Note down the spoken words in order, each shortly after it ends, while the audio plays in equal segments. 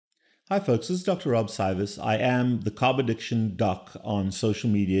Hi folks, this is Dr. Cywes. I am the Carb Addiction Doc on social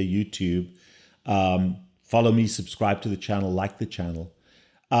media, YouTube. Follow me, subscribe to the channel, like the channel.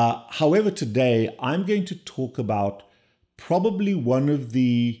 However, today I'm going to talk about probably one of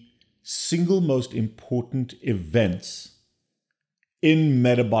the single most important events in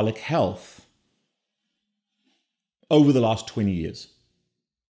metabolic health over the last 20 years.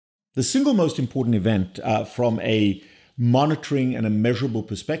 The single most important event from a monitoring and a measurable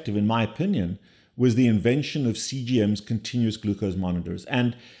perspective, in my opinion, was the invention of CGM's continuous glucose monitors.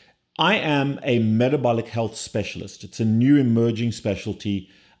 And I am a metabolic health specialist. It's a new emerging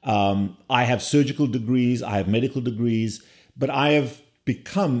specialty. I have surgical degrees, I have medical degrees, but I have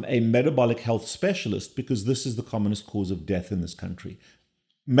become a metabolic health specialist because this is the commonest cause of death in this country.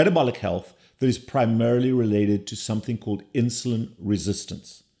 Metabolic health that is primarily related to something called insulin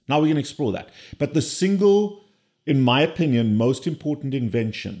resistance. Now we're going to explore that. But the single, in my opinion, most important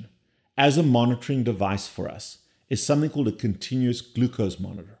invention as a monitoring device for us is something called a continuous glucose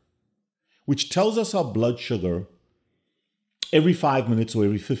monitor, which tells us our blood sugar every 5 minutes or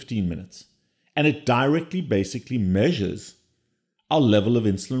every 15 minutes. And it directly basically measures our level of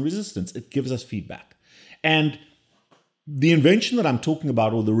insulin resistance. It gives us feedback. And the invention that I'm talking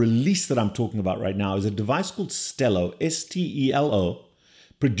about, or the release that I'm talking about right now, is a device called STELO, S-T-E-L-O,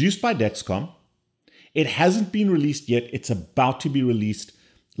 produced by DEXCOM. It hasn't been released yet. It's about to be released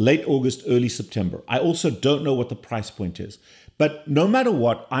late August, early September. I also don't know what the price point is. But no matter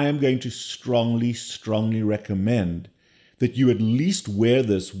what, I am going to strongly recommend that you at least wear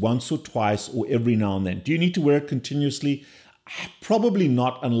this once or twice or every now and then. Do you need to wear it continuously? Probably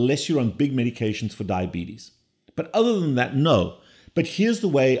not, unless you're on big medications for diabetes. But other than that, no. But here's the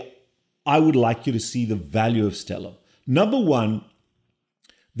way I would like you to see the value of STELO. Number one,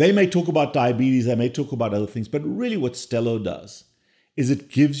 they may talk about diabetes, they may talk about other things, but really what STELO does is it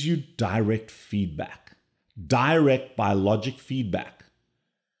gives you direct feedback, direct biologic feedback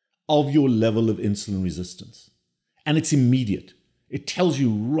of your level of insulin resistance. And it's immediate. It tells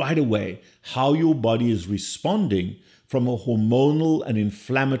you right away how your body is responding from a hormonal and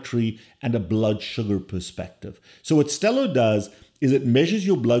inflammatory and a blood sugar perspective. So what STELO does is it measures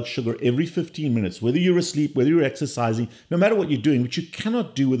your blood sugar every 15 minutes, whether you're asleep, whether you're exercising, no matter what you're doing, which you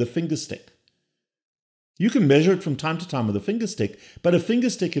cannot do with a finger stick. You can measure it from time to time with a finger stick, but a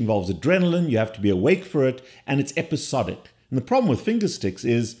finger stick involves adrenaline, you have to be awake for it, and it's episodic. And the problem with finger sticks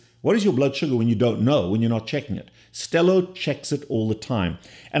is, what is your blood sugar when you don't know, when you're not checking it? STELO checks it all the time.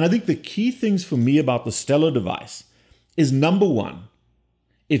 And I think the key things for me about the STELO device is, number one,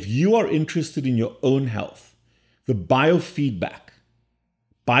 if you are interested in your own health, the biofeedback.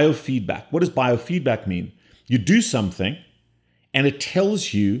 What does biofeedback mean? You do something and it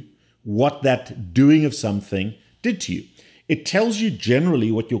tells you what that doing of something did to you. It tells you generally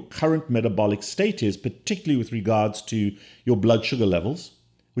what your current metabolic state is, particularly with regards to your blood sugar levels,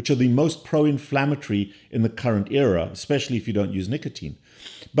 which are the most pro-inflammatory in the current era, especially if you don't use nicotine.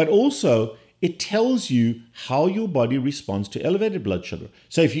 But also, it tells you how your body responds to elevated blood sugar.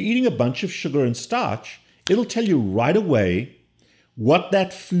 So if you're eating a bunch of sugar and starch, it'll tell you right away what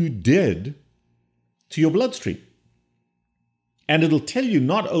that food did to your bloodstream. And it'll tell you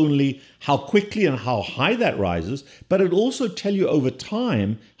not only how quickly and how high that rises, but it'll also tell you over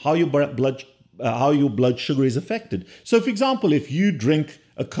time how your blood sugar is affected. So for example, if you drink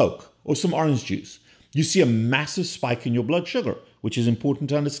a Coke or some orange juice, you see a massive spike in your blood sugar, which is important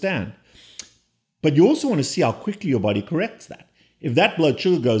to understand. But you also want to see how quickly your body corrects that. If that blood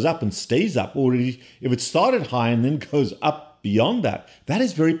sugar goes up and stays up, or if it started high and then goes up beyond that, that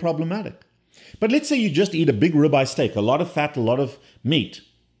is very problematic. But let's say you just eat a big ribeye steak, a lot of fat, a lot of meat.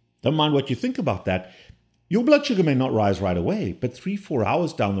 Don't mind what you think about that. Your blood sugar may not rise right away, but 3-4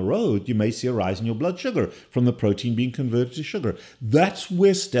 hours down the road, you may see a rise in your blood sugar from the protein being converted to sugar. That's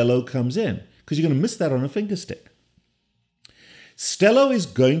where STELO comes in, because you're going to miss that on a finger stick. STELO is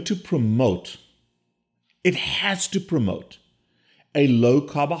going to promote, it has to promote, a low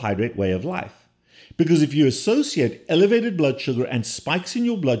carbohydrate way of life. Because if you associate elevated blood sugar and spikes in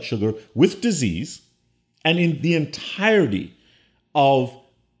your blood sugar with disease, and in the entirety of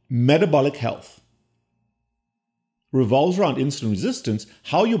metabolic health revolves around insulin resistance,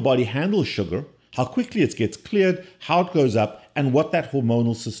 how your body handles sugar, how quickly it gets cleared, how it goes up, and what that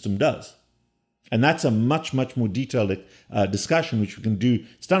hormonal system does. And that's a much more detailed discussion, which we can do.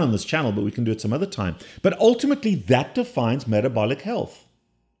 It's done on this channel, but we can do it some other time. But ultimately, that defines metabolic health.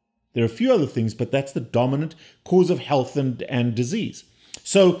 There are a few other things, but that's the dominant cause of health and disease.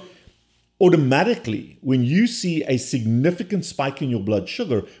 So automatically, when you see a significant spike in your blood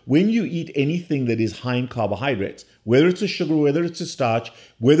sugar, when you eat anything that is high in carbohydrates, whether it's a sugar, whether it's a starch,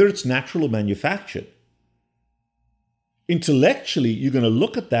 whether it's natural or manufactured, intellectually, you're going to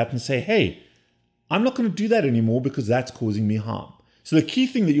look at that and say, hey, I'm not going to do that anymore because that's causing me harm. So the key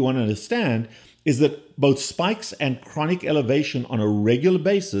thing that you want to understand is that both spikes and chronic elevation on a regular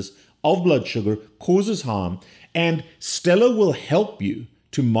basis of blood sugar causes harm, and STELO will help you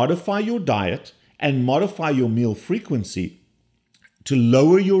to modify your diet and modify your meal frequency to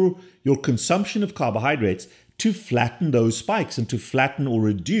lower your consumption of carbohydrates to flatten those spikes and to flatten or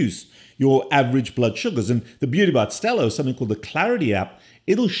reduce your average blood sugars. And the beauty about STELO is something called the Clarity app.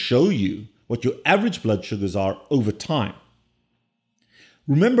 It'll show you what your average blood sugars are over time.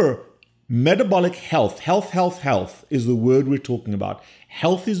 Remember, metabolic health is the word we're talking about.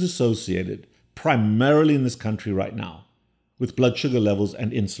 Health is associated primarily in this country right now with blood sugar levels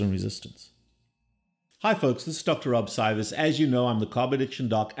and insulin resistance. Hi folks, this is Dr. Cywes. As you know, I'm the carb addiction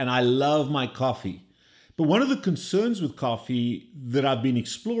doc and I love my coffee. But one of the concerns with coffee that I've been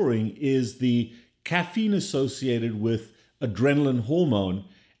exploring is the caffeine associated with adrenaline hormone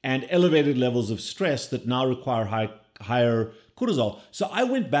and elevated levels of stress that now require higher cortisol. So I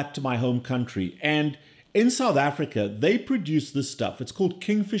went back to my home country, and in South Africa, they produce this stuff. It's called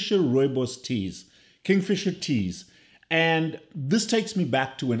Kingfisher Rooibos teas, Kingfisher teas. And this takes me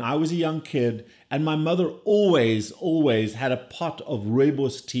back to when I was a young kid, and my mother always had a pot of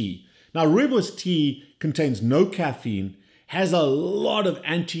rooibos tea. Now, rooibos tea contains no caffeine, has a lot of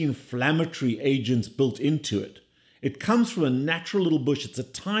anti-inflammatory agents built into it. It comes from a natural little bush. It's a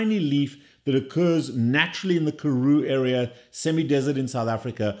tiny leaf that occurs naturally in the Karoo area, semi-desert in South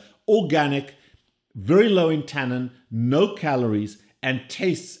Africa, organic, very low in tannin, no calories, and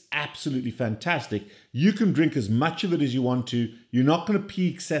tastes absolutely fantastic. You can drink as much of it as you want to. You're not going to pee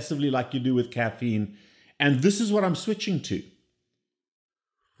excessively like you do with caffeine. And this is what I'm switching to.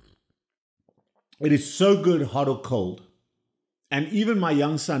 It is so good, hot or cold. And even my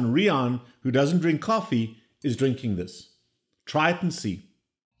young son, Rian, who doesn't drink coffee, is drinking this. Try it and see.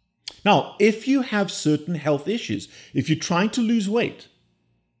 Now, if you have certain health issues, if you're trying to lose weight,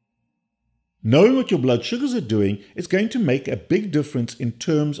 knowing what your blood sugars are doing is going to make a big difference in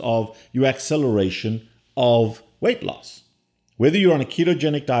terms of your acceleration of weight loss. Whether you're on a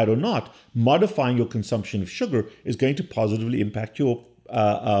ketogenic diet or not, modifying your consumption of sugar is going to positively impact your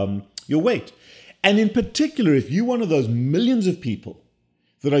weight. And in particular, if you're one of those millions of people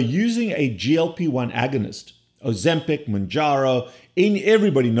that are using a GLP-1 agonist, Ozempic, Mounjaro,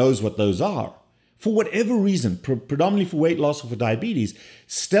 everybody knows what those are. For whatever reason, predominantly for weight loss or for diabetes,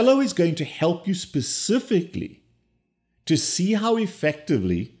 STELO is going to help you specifically to see how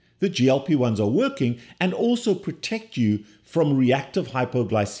effectively the GLP-1s are working and also protect you from reactive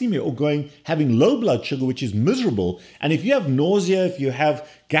hypoglycemia or having low blood sugar, which is miserable. And if you have nausea, if you have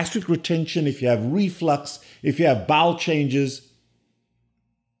gastric retention, if you have reflux, if you have bowel changes,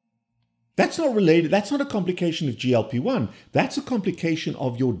 that's not related. That's not a complication of GLP-1. That's a complication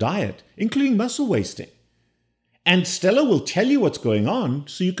of your diet, including muscle wasting. And STELO will tell you what's going on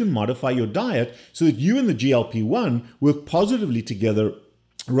so you can modify your diet so that you and the GLP-1 work positively together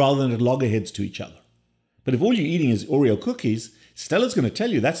rather than at loggerheads to each other. But if all you're eating is Oreo cookies, STELO's going to tell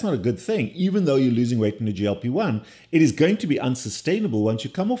you that's not a good thing. Even though you're losing weight in the GLP-1, it is going to be unsustainable once you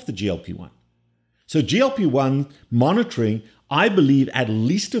come off the GLP-1. So GLP-1 monitoring, I believe at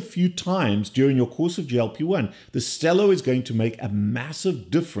least a few times during your course of GLP-1, the STELO is going to make a massive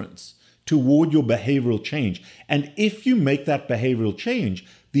difference toward your behavioral change. And if you make that behavioral change,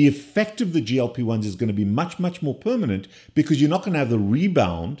 the effect of the GLP-1s is going to be much, much more permanent because you're not going to have the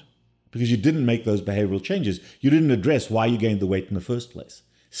rebound because you didn't make those behavioral changes. You didn't address why you gained the weight in the first place.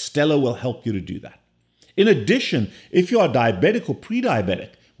 STELO will help you to do that. In addition, if you are diabetic or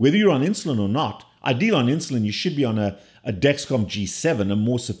pre-diabetic, whether you're on insulin or not, ideally on insulin, you should be on a DEXCOM G7, a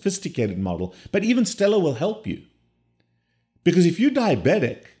more sophisticated model, but even STELO will help you. Because if you're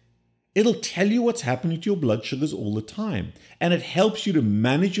diabetic, it'll tell you what's happening to your blood sugars all the time. And it helps you to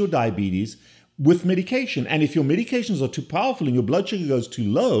manage your diabetes with medication. And if your medications are too powerful and your blood sugar goes too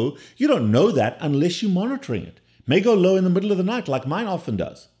low, you don't know that unless you're monitoring it. It may go low in the middle of the night, like mine often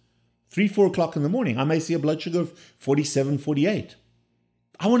does. 3, 4 o'clock in the morning, I may see a blood sugar of 47, 48.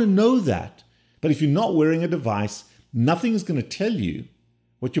 I want to know that. But if you're not wearing a device, nothing is going to tell you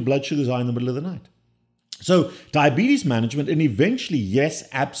what your blood sugars are in the middle of the night. So diabetes management, and eventually, yes,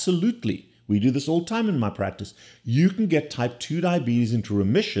 absolutely, we do this all the time in my practice, you can get type 2 diabetes into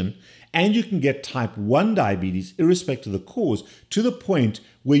remission, and you can get type 1 diabetes, irrespective of the cause, to the point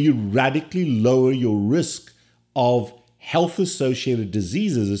where you radically lower your risk of health-associated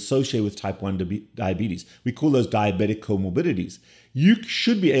diseases associated with type 1 diabetes. We call those diabetic comorbidities. You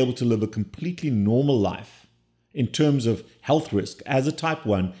should be able to live a completely normal life in terms of health risk as a type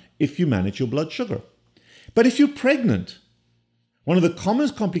 1 if you manage your blood sugar. But if you're pregnant, one of the common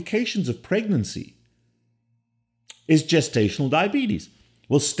complications of pregnancy is gestational diabetes.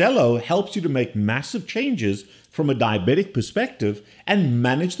 Well, STELO helps you to make massive changes from a diabetic perspective and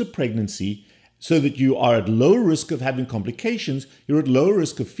manage the pregnancy so that you are at lower risk of having complications, you're at lower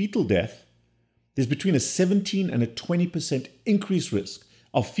risk of fetal death. There's between a 17 and a 20% increased risk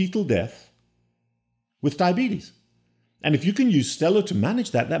of fetal death with diabetes. And if you can use STELO to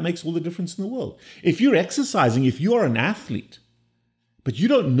manage that, that makes all the difference in the world. If you're exercising, if you are an athlete, but you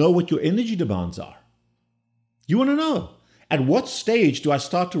don't know what your energy demands are, you want to know, at what stage do I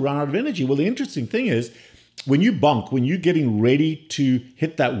start to run out of energy? Well, the interesting thing is, when you bonk, when you're getting ready to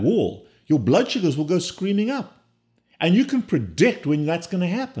hit that wall, your blood sugars will go screaming up. And you can predict when that's going to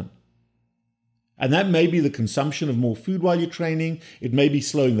happen. And that may be the consumption of more food while you're training. It may be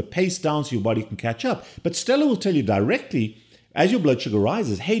slowing the pace down so your body can catch up. But STELO will tell you directly, as your blood sugar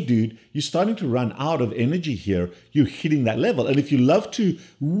rises, hey dude, you're starting to run out of energy here. You're hitting that level. And if you love to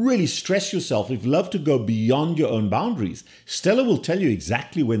really stress yourself, if you love to go beyond your own boundaries, STELO will tell you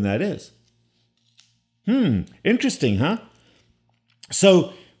exactly when that is. Interesting, huh?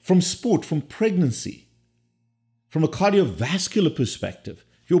 So from sport, from pregnancy, from a cardiovascular perspective,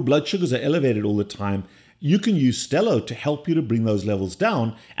 if your blood sugars are elevated all the time, you can use STELO to help you to bring those levels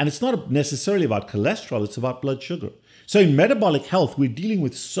down. And it's not necessarily about cholesterol, it's about blood sugar. So in metabolic health, we're dealing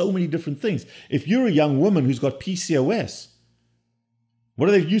with so many different things. If you're a young woman who's got PCOS, what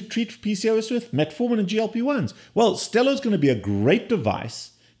do they treat PCOS with? Metformin and GLP-1s. Well, STELO is going to be a great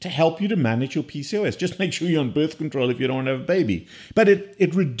device to help you to manage your PCOS. Just make sure you're on birth control if you don't want to have a baby. But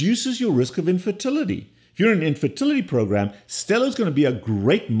it reduces your risk of infertility. If you're in an infertility program, STELO is going to be a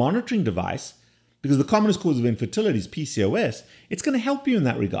great monitoring device because the commonest cause of infertility is PCOS. It's going to help you in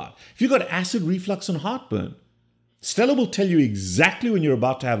that regard. If you've got acid reflux and heartburn, STELO will tell you exactly when you're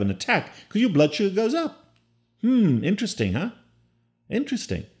about to have an attack because your blood sugar goes up. Interesting, huh?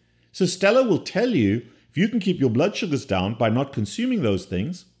 Interesting. So STELO will tell you if you can keep your blood sugars down by not consuming those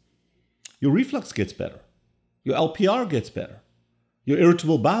things, your reflux gets better, your LPR gets better, your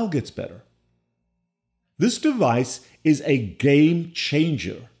irritable bowel gets better. This device is a game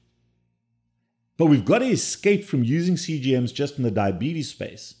changer. But we've got to escape from using CGMs just in the diabetes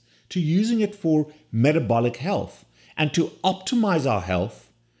space to using it for metabolic health and to optimize our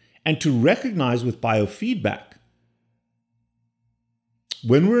health and to recognize with biofeedback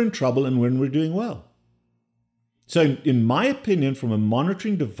when we're in trouble and when we're doing well. So in my opinion, from a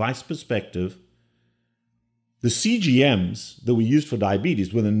monitoring device perspective, the CGMs that we used for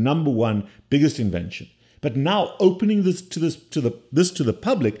diabetes were the number one biggest invention. But now opening this to the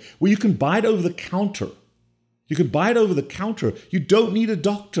public, where you can buy it over the counter. You can buy it over the counter. You don't need a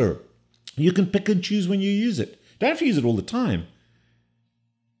doctor. You can pick and choose when you use it. Don't have to use it all the time.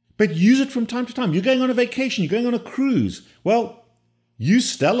 But use it from time to time. You're going on a vacation. You're going on a cruise. Well, use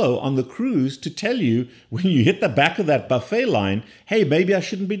STELO on the cruise to tell you when you hit the back of that buffet line, hey, maybe I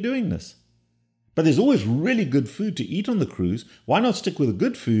shouldn't be doing this. But there's always really good food to eat on the cruise. Why not stick with the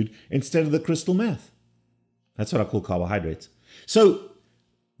good food instead of the crystal meth? That's what I call carbohydrates. So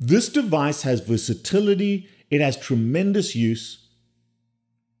this device has versatility. It has tremendous use.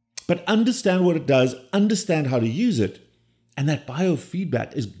 But understand what it does, understand how to use it, and that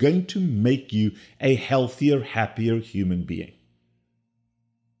biofeedback is going to make you a healthier, happier human being.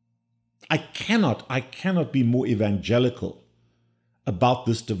 I cannot be more evangelical about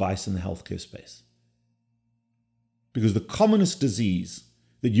this device in the healthcare space. Because the commonest disease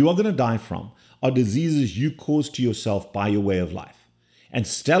that you are going to die from are diseases you cause to yourself by your way of life. And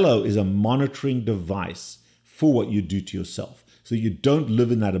STELO is a monitoring device for what you do to yourself, so you don't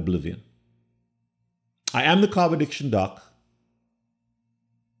live in that oblivion. I am the Carb Addiction Doc.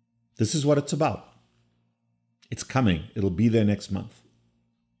 This is what it's about. It's coming. It'll be there next month.